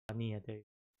Funny, I tell you.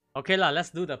 Okay lah,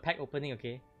 let's do the pack opening,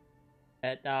 okay?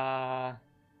 At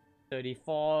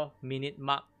 34-minute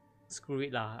mark. Screw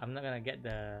it lah. I'm not gonna get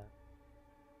the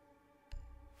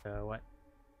what?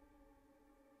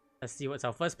 Let's see what's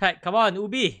our first pack. Come on,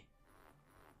 Ubi!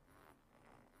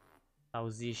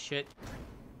 Lousy shit.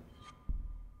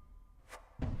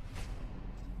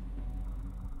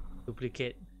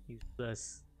 Duplicate.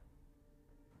 Useless.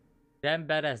 Damn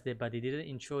badass, but they didn't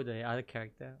intro the other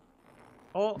character.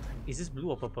 Oh, is this blue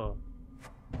or purple?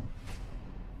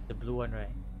 The blue one,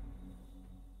 right?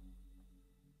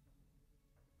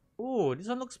 Oh, this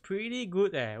one looks pretty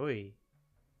good wait.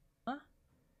 Huh?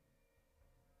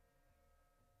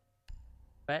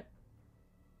 Bad.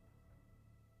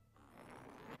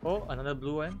 Oh, another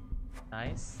blue one.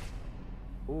 Nice.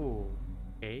 Oh,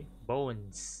 okay.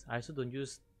 Bones. I also don't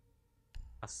use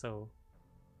muscle.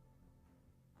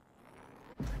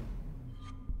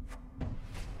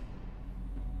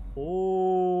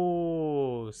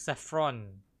 Oh, saffron.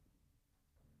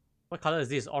 What color is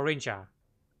this? Orange, ah?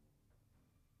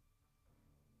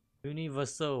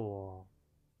 Universal.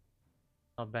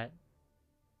 Not bad.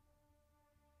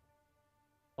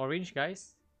 Orange,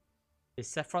 guys. Is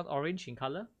saffron orange in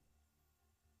color?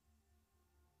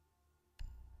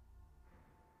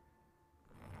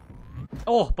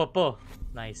 Oh, purple.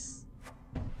 Nice.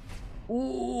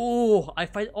 Ooh, I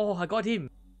got him.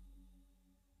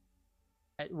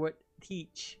 Edward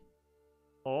Teach.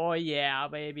 Oh yeah,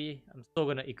 baby. I'm still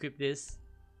gonna equip this.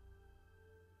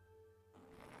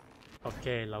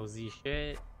 Okay, lousy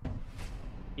shit.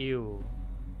 Ew.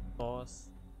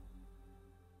 Boss.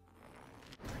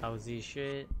 Lousy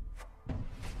shit.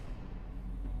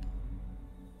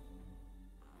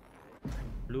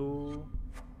 Blue.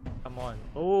 Come on.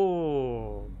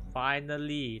 Oh,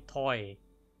 finally. Toy.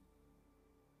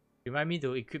 Remind me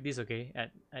to equip this, okay?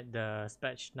 At the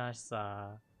Spetsnaz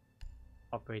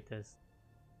operators.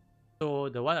 So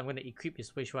the one I'm gonna equip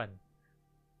is which one?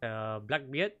 The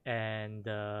Blackbeard and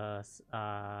the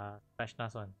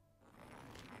Spetsnaz one.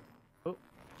 Oh.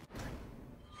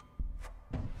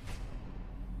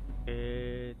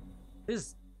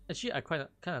 This actually I kind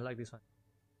of like this one.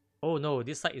 Oh no,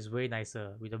 this side is way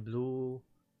nicer with the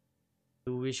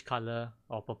bluish color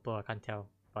or purple. I can't tell,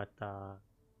 but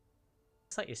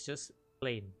this side is just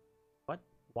plain. What?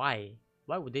 Why?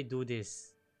 Why would they do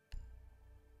this?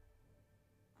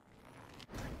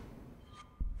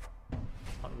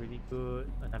 Not really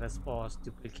good. Another spores,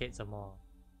 duplicate some more.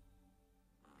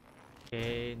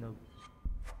 Okay, no.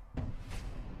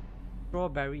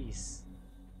 Strawberries.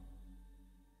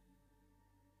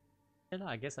 Yeah,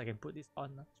 I guess I can put this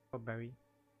on strawberry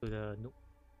to the knock.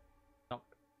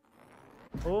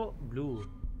 Oh, blue.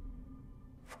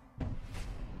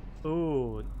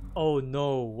 Oh, oh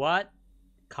no! What?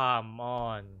 Come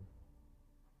on.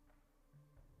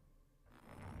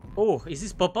 Oh, is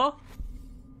this purple?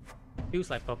 Feels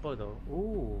like purple though.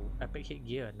 Oh, epic hit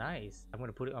gear. Nice. I'm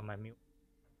gonna put it on my mute.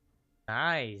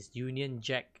 Nice. Union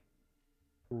Jack.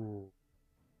 Ooh.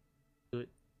 Good.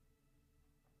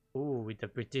 Ooh, with the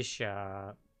British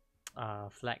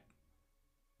flag.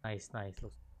 Nice, nice.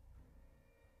 Looks.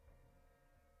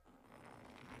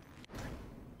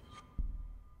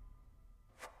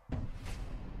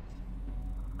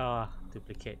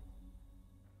 Duplicate.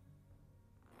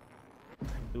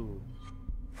 Ooh.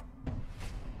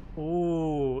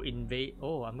 Oh, invade.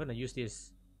 Oh, I'm gonna use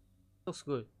this. Looks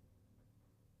good.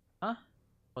 Huh?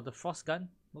 For the frost gun?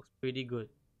 Looks pretty good.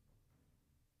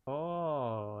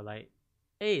 Oh, like,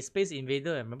 hey, Space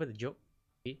Invader. Remember the joke?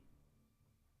 See?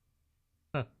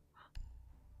 Huh.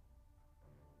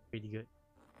 Pretty good.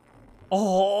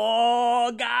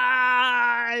 Oh, guys!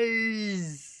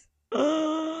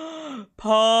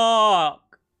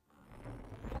 Park!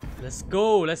 Let's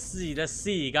go. Let's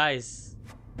see, guys.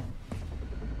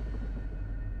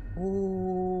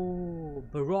 Oh,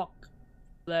 Baroque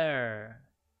Flare.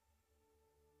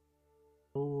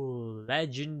 Oh,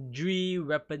 legendary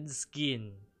weapon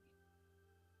skin.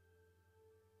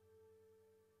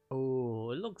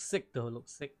 Oh, it looks sick though.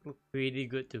 Looks sick. Looks pretty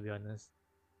good, to be honest.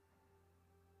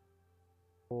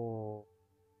 Oh,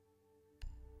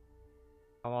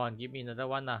 come on, give me another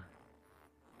one lah.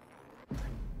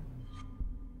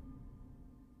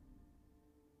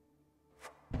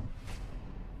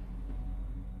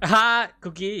 Ah,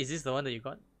 Cookie, is this the one that you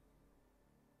got?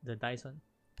 The dice one?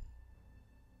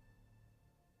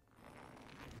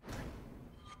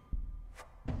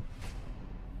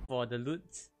 For the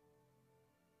loot.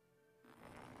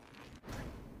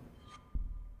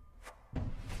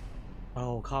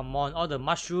 Oh, come on. All the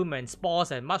mushroom and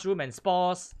spores.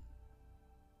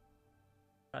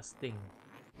 Disgusting.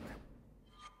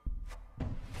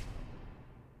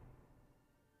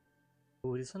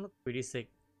 this one looks pretty sick.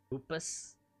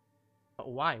 Lupus? But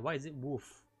why? Why is it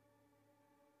wolf?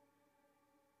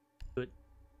 Good.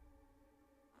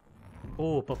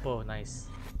 Oh, purple. Nice.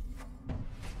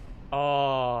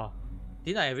 Oh.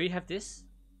 Didn't I already have this?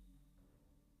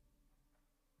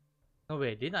 No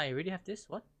wait, didn't I already have this?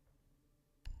 What?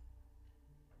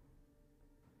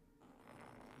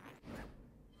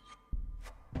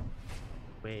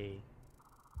 Wait.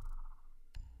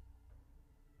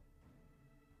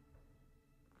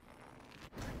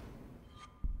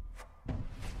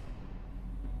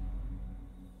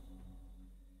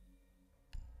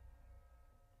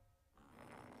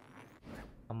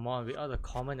 Come on, with all the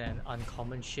common and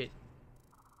uncommon shit.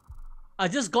 I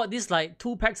just got this like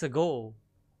 2 packs ago.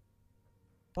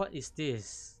 What is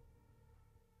this?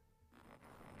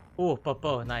 Oh,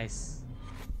 purple, nice.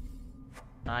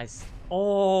 Nice.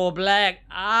 Oh, black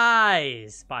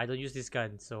eyes! But I don't use this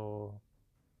gun, so...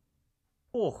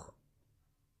 Oh.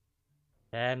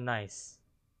 Damn nice.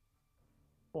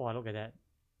 Oh, look at that.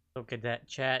 Look at that,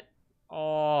 chat.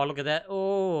 Oh, look at that.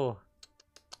 Oh.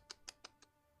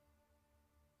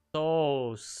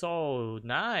 So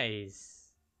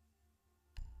nice.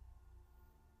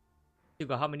 You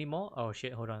got how many more? Oh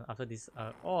shit, hold on. After this,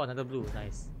 oh, another blue.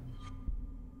 Nice.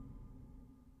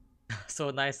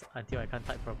 So nice until I can't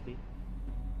type properly.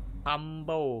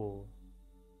 Humble.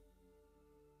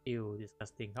 Ew,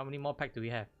 disgusting. How many more packs do we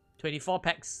have? 24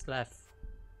 packs left.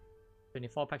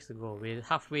 24 packs to go. We're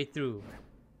halfway through.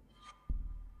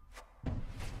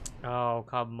 Oh,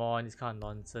 come on. This kind of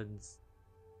nonsense.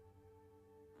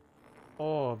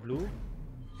 Oh, blue.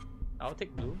 I'll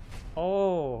take blue.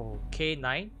 Oh,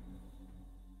 K9.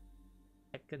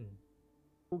 Captain.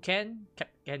 Who can?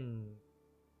 Captain.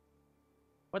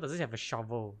 What does this have? A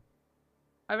shovel.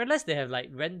 I realized they have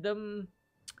like random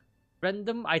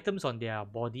items on their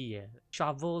body. Yeah.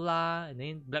 Shovel lah, and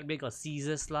then Blackblade got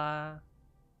scissors lah.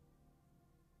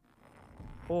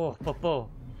 Oh,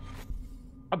 purple.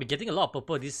 I'll be getting a lot of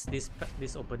purple this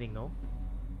opening, no?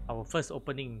 Our first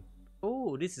opening.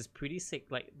 Oh, this is pretty sick.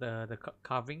 Like the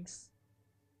carvings.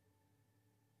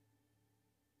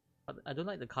 I don't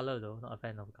like the color though. Not a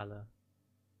fan of color.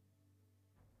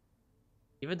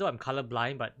 Even though I'm color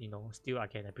blind, but you know, still I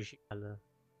can appreciate color.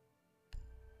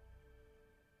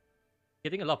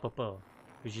 Getting a lot of purple,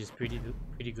 which is pretty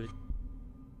good.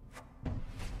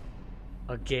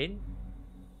 Again,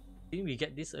 didn't we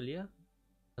get this earlier?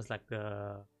 It's like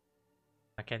the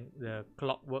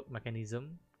clockwork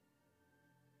mechanism.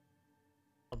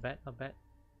 Not bad, not bad.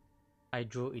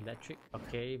 Hydroelectric.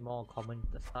 Okay, more common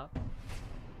stuff.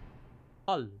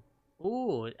 Hull.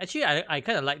 Oh, actually, I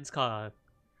kind of like this kind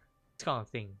of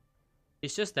thing.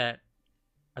 It's just that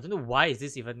I don't know why is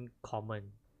this even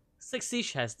common. Six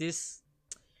Siege has this.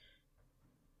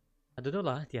 I don't know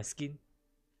lah. Their skin.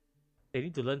 They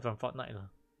need to learn from Fortnite lah.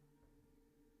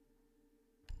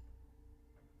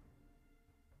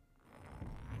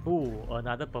 Ooh,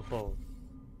 another purple.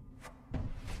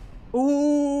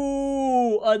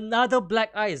 Ooh, another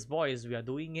black eyes, boys. We are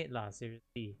doing it lah.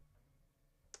 Seriously.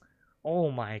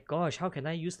 Oh my gosh, how can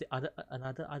I use the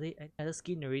other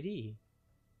skin already?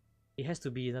 It has to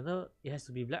be another. It has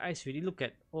to be black eyes. Really, look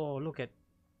at. Oh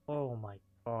my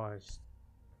gosh.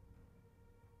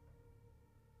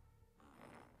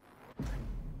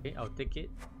 Okay, I'll take it.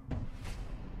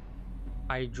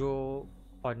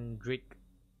 Hydrochondric.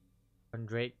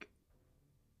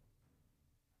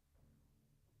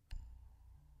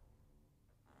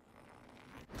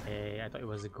 Hey, I thought it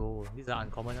was a gold. These are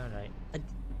uncommon, right?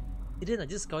 I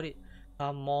just got it.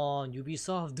 Come on,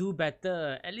 Ubisoft, do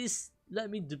better. At least let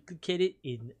me duplicate it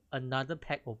in another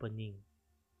pack opening.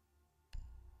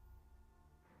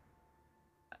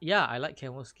 Yeah, I like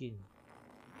camo skin.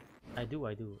 I do.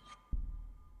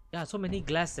 Yeah, so many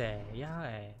glass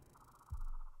yeah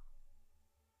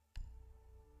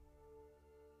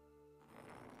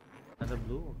Another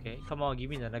blue, okay. Come on, give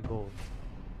me another gold.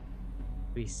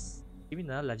 Please. Give me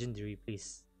another legendary,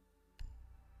 please.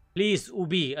 Please,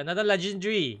 Ubi, another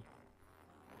legendary.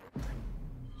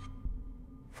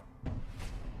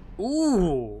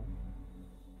 Ooh.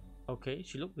 Okay,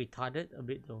 she looked retarded a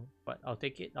bit though, but I'll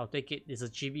take it. It's a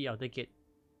chibi, I'll take it.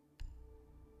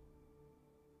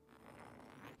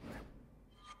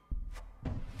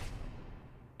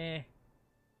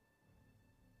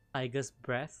 Tiger's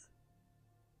breath.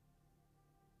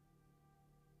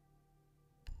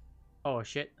 Oh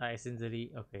shit, I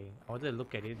accidentally. Okay, I wanted to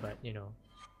look at it, but you know.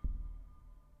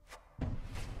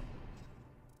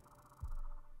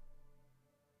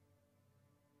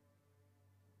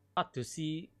 Hard to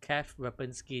see calf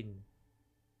weapon skin.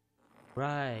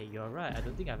 Right, you're right. I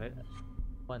don't think I've had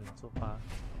one so far.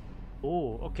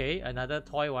 Oh, okay, another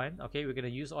toy one. Okay, we're gonna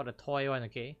use all the toy one.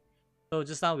 Okay, so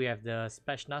just now we have the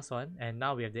Spetsnaz one, and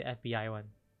now we have the FBI one.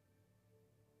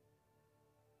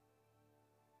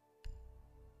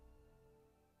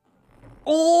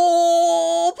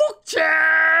 Oh,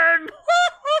 Bookchamp!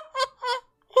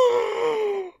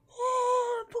 Oh,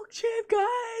 Bookchamp,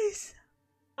 guys!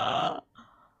 Oh,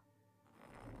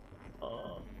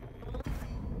 oh,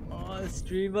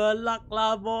 streamer luck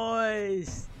lah,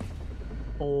 boys!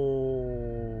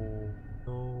 Oh,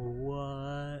 no,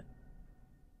 what?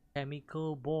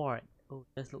 Chemical board. Oh,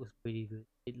 that looks pretty good.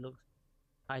 It looks.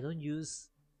 I don't use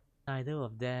neither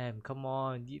of them. Come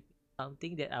on,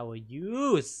 something that I will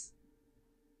use.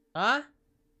 Huh?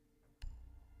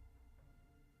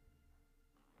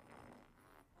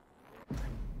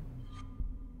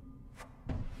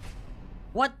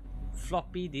 What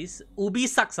floppy this? Ubi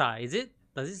sucks, is it?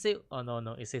 Does it say? Oh no,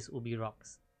 no, it says Ubi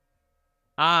rocks.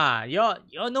 Ah, you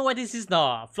know what this is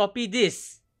now? Floppy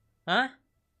disk. Huh?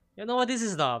 You know what this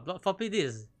is now? Floppy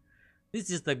disk. This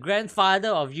is the grandfather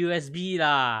of USB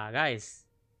lah, guys.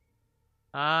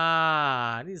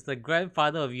 Ah, this is the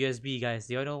grandfather of USB, guys.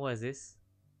 Do you know what is this?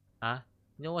 Huh?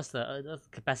 You know what's the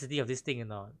capacity of this thing or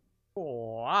not?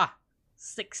 Oh,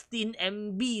 16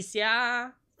 MB, yeah.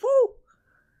 Woo!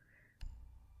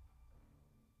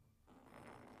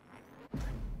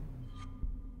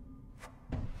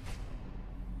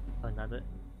 Another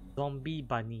zombie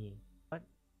bunny. What?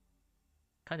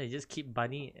 Can't they just keep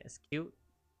bunny as cute?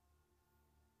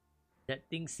 That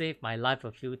thing saved my life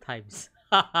a few times.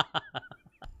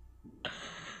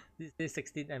 This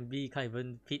 16 MB can't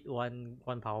even fit one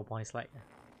PowerPoint slide.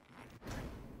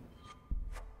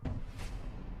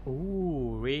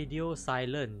 Ooh, radio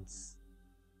silence.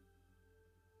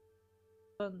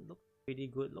 Looks pretty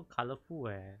good. Look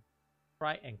colorful,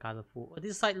 bright and colorful. Oh,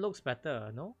 this side looks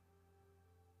better, no?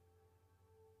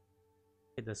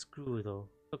 Look at the screw though.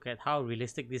 Look at how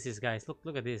realistic this is, guys.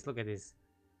 Look at this. Look at this.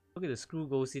 Look at the screw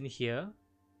goes in here,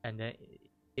 and then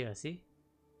here. See?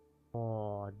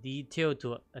 Oh, detail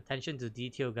to attention to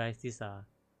detail, guys. These are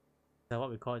what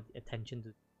we call attention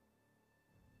to.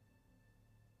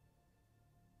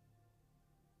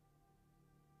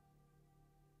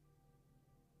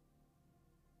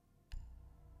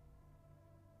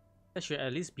 There should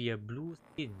at least be a blue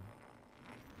skin.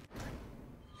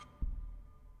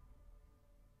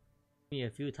 Me a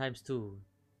few times too.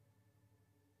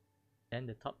 Then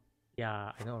the top,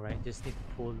 yeah, I know, right? Just need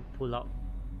to pull out,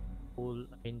 pull.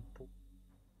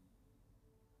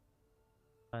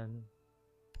 And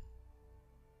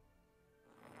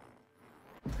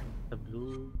the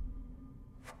blue.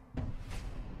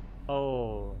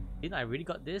 Oh, didn't I really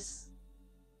got this?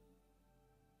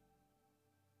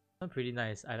 It's pretty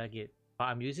nice. I like it. But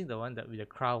I'm using the one that with the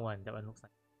crown one. That one looks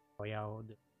like royal.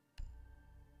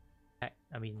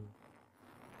 I mean,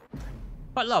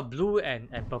 quite a lot of blue and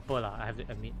purple lah. I have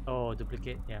to admit. Oh,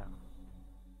 duplicate. Yeah.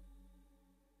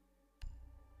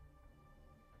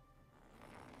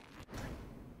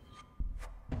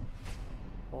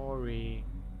 Boring.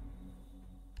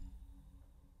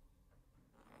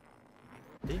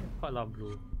 Quite a lot of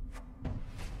blue.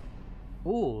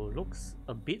 Oh, looks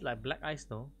a bit like Black Ice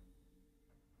though.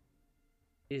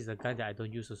 This is the gun that I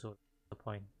don't use also. The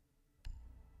point.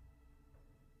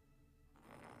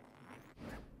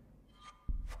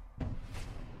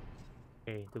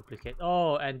 Okay, duplicate.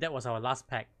 Oh, and that was our last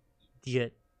pack.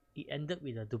 Idiot. It ended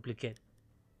with a duplicate.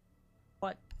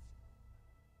 What?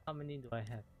 How many do I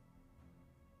have?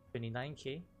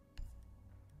 29k.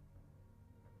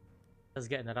 Let's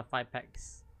get another 5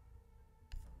 packs.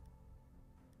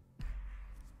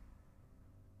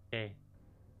 Okay.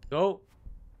 Go.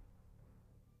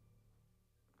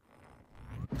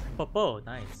 Purple.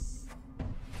 Nice.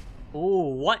 Oh,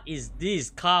 what is this?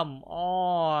 Come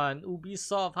on.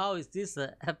 Ubisoft, how is this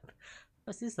a app?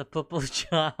 How's this a purple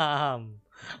charm?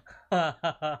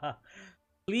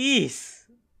 Please.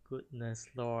 Goodness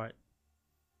Lord.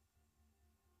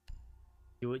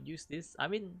 You would use this? I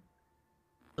mean,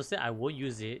 to say I won't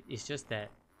use it, it's just that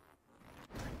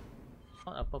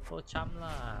not a purple charm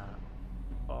lah.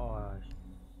 Gosh.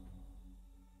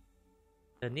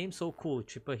 The name's so cool,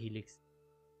 Triple Helix.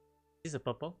 Is this a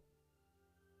purple?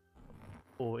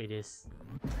 Oh, it is.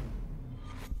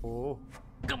 Oh,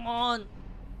 come on!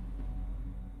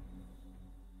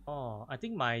 Oh, I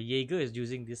think my Jaeger is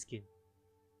using this skin.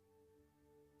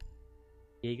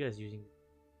 Jaeger is using.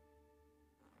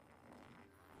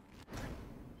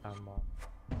 Come on.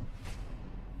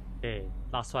 Okay,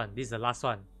 last one. This is the last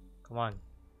one. Come on.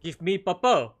 Give me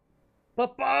purple!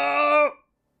 Purple!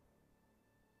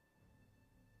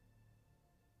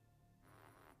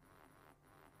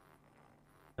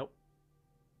 Nope.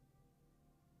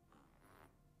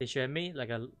 They should have made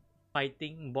like a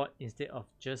fighting board instead of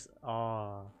just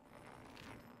yeah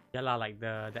lah, like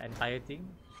the entire thing.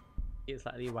 It's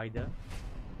slightly wider.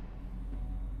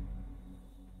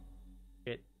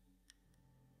 Shit.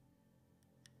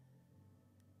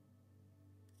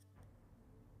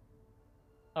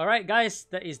 Alright guys,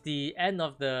 that is the end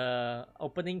of the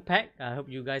opening pack. I hope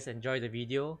you guys enjoyed the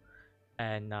video.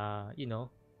 And you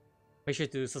know, make sure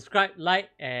to subscribe,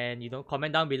 like, and you know,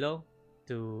 comment down below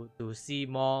to see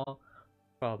more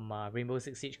from Rainbow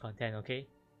Six Siege content. Okay,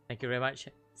 thank you very much.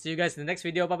 See you guys in the next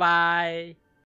video. Bye bye.